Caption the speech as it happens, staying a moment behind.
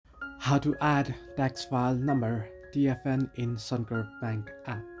How to add tax file number TFN in Suncorp Bank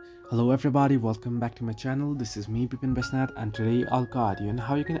App. Hello everybody, welcome back to my channel. This is me Pipin Besnat, and today I'll guide you on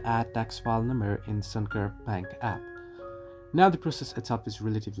how you can add tax file number in Suncorp Bank App. Now the process itself is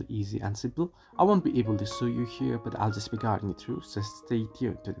relatively easy and simple. I won't be able to show you here, but I'll just be guiding you through, so stay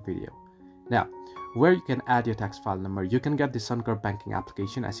tuned to the video. Now, where you can add your tax file number, you can get the Suncorp banking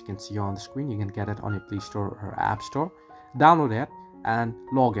application. As you can see on the screen, you can get it on your Play Store or App Store. Download it and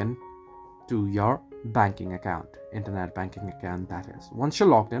log in to your banking account, internet banking account that is. Once you're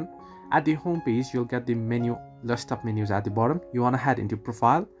logged in, at the home page you'll get the menu, list of menus at the bottom. You want to head into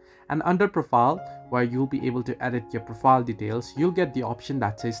profile, and under profile, where you'll be able to edit your profile details, you'll get the option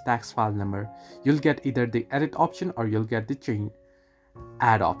that says tax file number. You'll get either the edit option or you'll get the change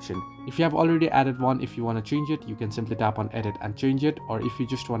add option. If you have already added one, if you want to change it, you can simply tap on edit and change it, or if you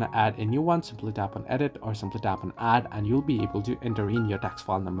just want to add a new one, simply tap on edit or simply tap on add, and you'll be able to enter in your tax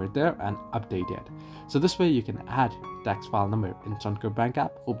file number there and update it. So this way you can add tax file number in Suncorp Bank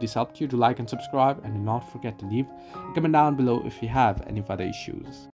App. Hope this helped you. Do like and subscribe, and do not forget to leave a comment down below if you have any further issues.